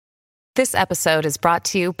This episode is brought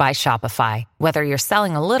to you by Shopify. Whether you're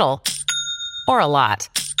selling a little or a lot,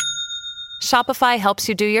 Shopify helps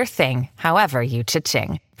you do your thing, however you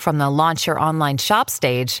cha-ching. From the launch your online shop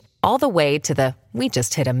stage, all the way to the we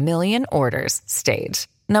just hit 1 million orders stage.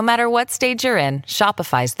 No matter what stage you're in,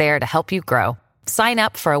 Shopify's there to help you grow. Sign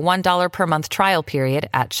up for a $1 per month trial period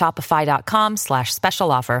at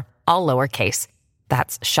shopify.com/special offer, all lowercase.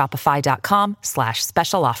 That's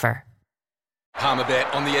shopify.com/special offer.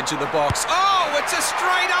 Palmerbet on the edge of the box. Oh, it's a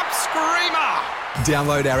straight-up screamer!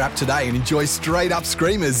 Download our app today and enjoy straight-up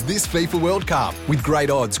screamers this FIFA World Cup with great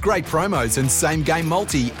odds, great promos and same-game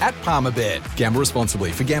multi at Palmerbet. Gamble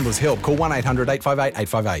responsibly. For Gamblers' Help, call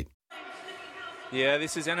 1-800-858-858. Yeah,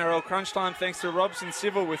 this is NRL Crunch Time thanks to Robson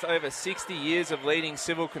Civil. With over 60 years of leading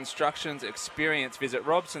civil constructions experience, visit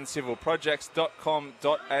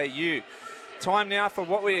robsoncivil.projects.com.au. Time now for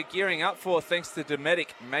what we are gearing up for thanks to Dometic.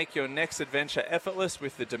 Make your next adventure effortless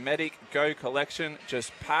with the Dometic Go collection.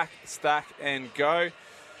 Just pack, stack and go.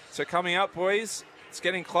 So coming up, boys, it's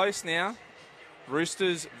getting close now.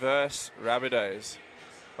 Roosters versus Rabbitohs.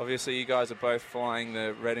 Obviously, you guys are both flying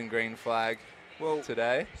the red and green flag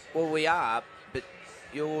today. Well, we are, but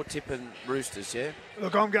you're tipping Roosters, yeah?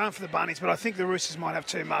 Look, I'm going for the Bunnies, but I think the Roosters might have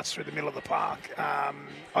too much through the middle of the park.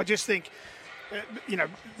 I just think...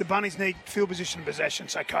 the Bunnies need field position and possession,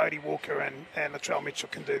 so Cody Walker and Latrell Mitchell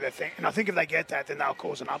can do their thing. And I think if they get that, then they'll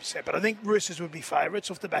cause an upset. But I think Roosters would be favourites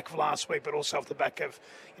off the back of last week, but also off the back of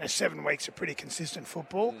 7 weeks of pretty consistent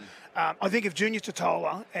football. I think if Junior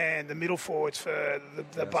Totola and the middle forwards for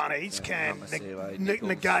the Bunnies can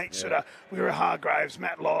negate sort of Wira Hargraves,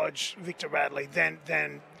 Matt Lodge, Victor Radley, then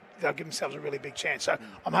they'll give themselves a really big chance. So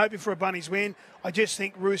I'm hoping for a Bunnies win. I just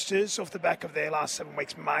think Roosters, off the back of their last 7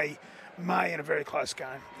 weeks, may in a very close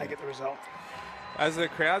game, they get the result. As the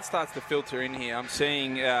crowd starts to filter in here, I'm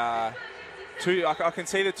seeing I can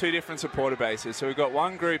see the two different supporter bases. So we've got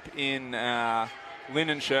one group in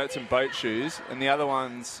linen shirts and boat shoes, and the other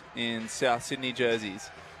one's in South Sydney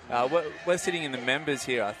jerseys. We're sitting in the members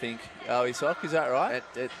here, I think. Isoc, is that right?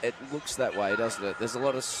 It looks that way, doesn't it? There's a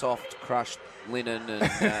lot of soft, crushed linen, and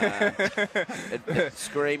it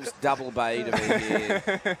screams Double Bay to me here.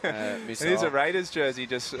 It is a Raiders jersey,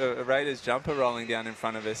 just a Raiders jumper rolling down in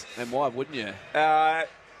front of us. And why wouldn't you?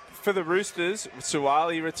 For the Roosters,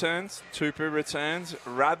 Suwali returns, Tupu returns,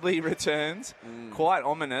 Radley returns. Quite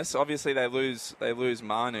ominous. Obviously, they lose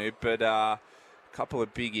Manu, but a couple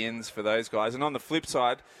of big ins for those guys. And on the flip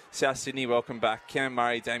side, South Sydney welcome back Cam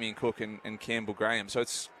Murray, Damien Cook, and Campbell Graham. So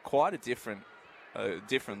it's quite a different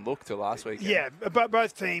look to last week. Yeah, but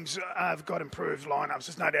both teams have got improved lineups.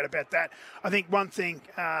 There's no doubt about that. I think one thing,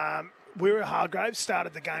 Wira Hargraves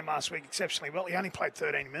started the game last week exceptionally well. He only played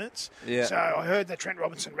 13 minutes. Yeah. So I heard that Trent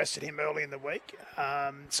Robinson rested him early in the week.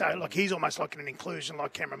 He's almost like an inclusion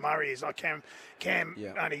like Cameron Murray is. Like Cam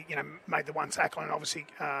only made the one tackle and obviously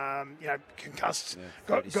concussed,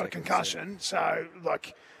 got a concussion. So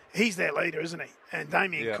he's their leader, isn't he? And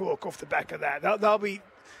Damien Cook off the back of that. They'll be.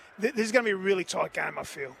 This is going to be a really tight game, I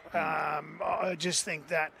feel. I just think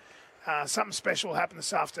that something special will happen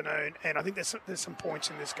this afternoon, and I think there's some points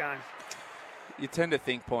in this game. You tend to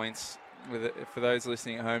think points. For those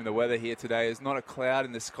listening at home, the weather here today is not a cloud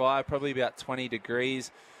in the sky, probably about 20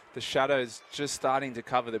 degrees. The shadow's just starting to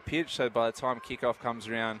cover the pitch, so by the time kickoff comes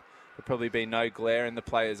around, there'll probably be no glare in the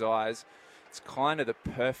players' eyes. It's kind of the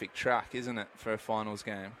perfect track, isn't it, for a finals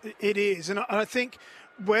game? It is, and I think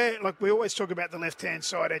we always talk about the left-hand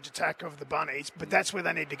side edge attack of the Bunnies, but that's where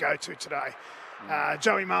they need to go to today.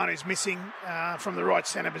 Joey Manu's missing from the right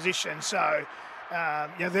centre position, so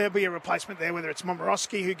there'll be a replacement there, whether it's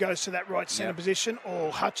Momorowski who goes to that right centre position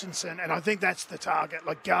or Hutchinson, and I think that's the target.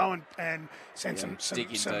 Go and send some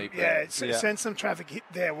send some traffic hit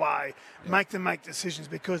their way, make them make decisions,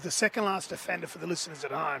 because the second last defender for the listeners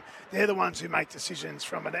at home, they're the ones who make decisions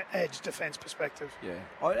from an edge defence perspective. Yeah,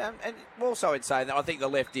 and also I'd say that I think the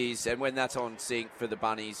left is, and when that's on sync for the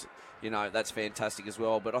Bunnies, that's fantastic as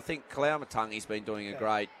well. But I think Kalaumatangi's been doing a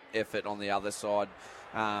great effort on the other side.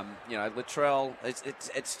 Latrell,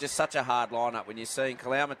 it's just such a hard lineup when you're seeing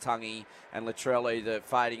Kalaumatangi and Latrell either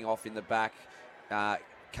fading off in the back,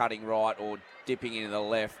 cutting right, or dipping into the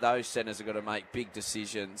left. Those centres are going to make big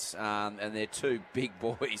decisions, and they're two big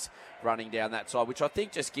boys running down that side, which I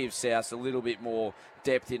think just gives South a little bit more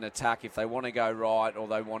depth in attack if they want to go right or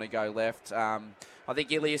they want to go left. I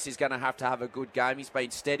think Ilias is going to have a good game. He's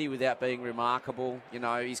been steady without being remarkable.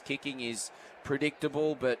 His kicking is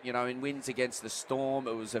predictable, but, in wins against the Storm,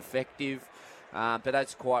 it was effective. But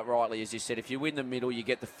that's quite rightly, as you said, if you win the middle, you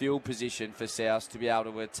get the field position for South to be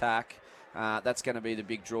able to attack. That's going to be the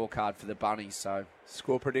big draw card for the Bunnies. So,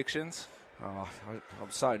 score predictions? Oh, I'm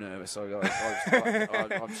so nervous.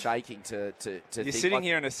 I'm shaking to You're think. sitting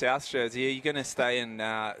here in a South jersey. Are you going to stay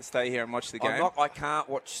here and watch the game? I can't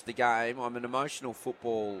watch the game. I'm an emotional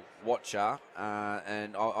football watcher,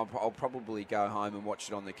 and I'll probably go home and watch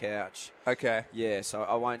it on the couch. Okay. Yeah, so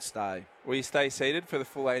I won't stay. Will you stay seated for the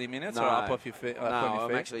full 80 minutes or up off your feet?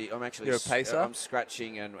 I'm actually. You're a pacer? I'm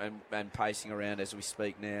scratching and pacing around as we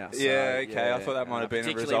speak now. So, yeah, okay. I thought that might have been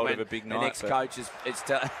a result of a big night. An ex-coach is...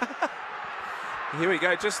 Here we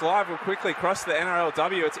go, just live. We'll quickly cross the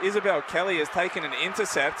NRLW. It's Isabel Kelly has taken an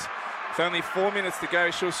intercept. With only 4 minutes to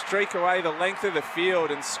go, she'll streak away the length of the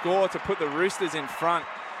field and score to put the Roosters in front.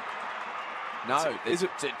 No,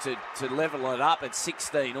 to level it up at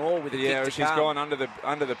 16 all with a kick to she's come. gone under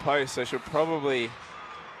the post, so she'll probably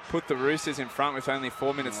put the Roosters in front with only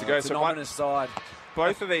 4 minutes to go. It's an ominous side.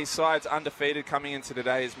 Both of these sides undefeated coming into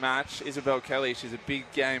today's match. Isabel Kelly, she's a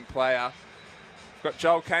big game player. Got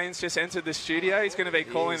Joel Keynes just entered the studio. He's going to be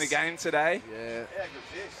calling the game today. Yeah.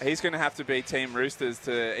 He's going to have to be Team Roosters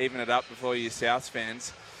to even it up before you Souths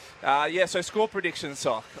fans. So score prediction,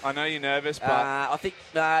 Sock. I know you're nervous, but... I think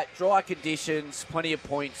dry conditions, plenty of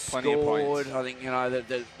points scored. I think,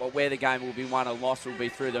 where the game will be won or lost will be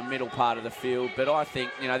through the middle part of the field. But I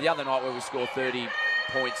think, the other night where we scored 30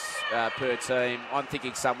 points per team, I'm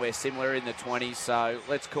thinking somewhere similar in the 20s. So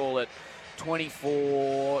let's call it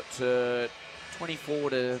 24 to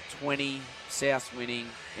 20, South winning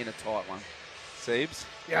in a tight one. Siebes?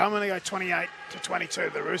 Yeah, I'm going to go 28 to 22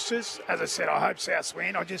 the Roosters. As I said, I hope Souths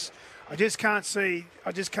win. I just can't see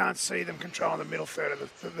them controlling the middle third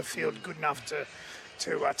of the field good enough to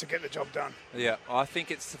get the job done. Yeah, I think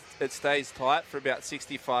it stays tight for about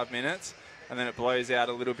 65 minutes, and then it blows out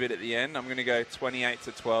a little bit at the end. I'm going to go 28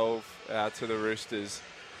 to 12 to the Roosters.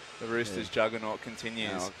 The Roosters juggernaut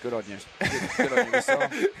continues. Oh, good on you. Good on you,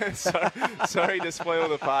 Whistle. Sorry to spoil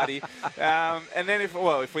the party. And then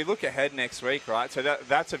if we look ahead next week, right, so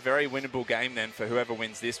that's a very winnable game then for whoever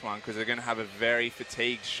wins this one, because they're going to have a very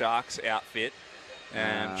fatigued Sharks outfit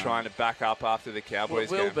trying to back up after the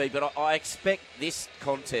Cowboys game. It will be, but I expect this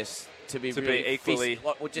contest to be equally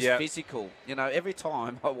physical. Every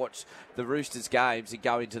time I watch the Roosters games and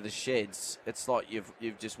go into the sheds, it's like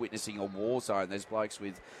you've just witnessing a war zone. There's blokes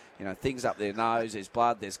with things up their nose, there's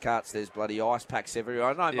blood, there's cuts, there's bloody ice packs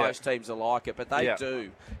everywhere. I know most teams are like it, but they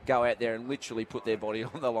do go out there and literally put their body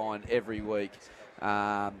on the line every week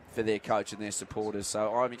for their coach and their supporters.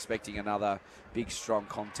 So I'm expecting another big, strong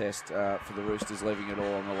contest for the Roosters, leaving it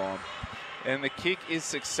all on the line. And the kick is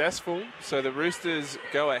successful, so the Roosters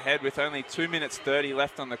go ahead with only 2 minutes 30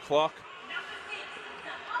 left on the clock.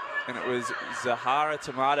 And it was Zahara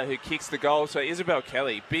Tamata who kicks the goal. So Isabel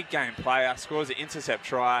Kelly, big game player, scores an intercept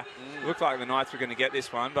try. Looked like the Knights were going to get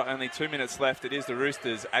this one, but only 2 minutes left. It is the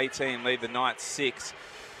Roosters 18, lead the Knights 6.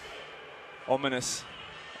 Ominous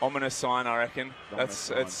sign, I reckon.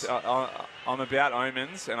 I'm about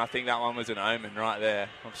omens, and I think that one was an omen right there.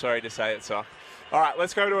 I'm sorry to say it, so. All right,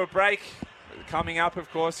 let's go to a break. Coming up,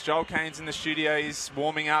 of course, Joel Keynes in the studio. He's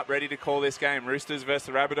warming up, ready to call this game. Roosters versus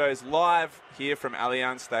the Rabbitohs, live here from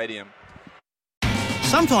Allianz Stadium.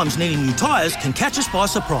 Sometimes needing new tyres can catch us by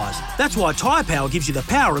surprise. That's why Tyre Power gives you the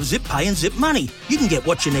power of zip pay and zip money. You can get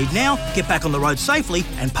what you need now, get back on the road safely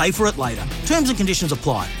and pay for it later. Terms and conditions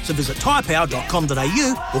apply. So visit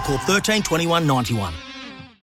tyrepower.com.au or call 13 21 91.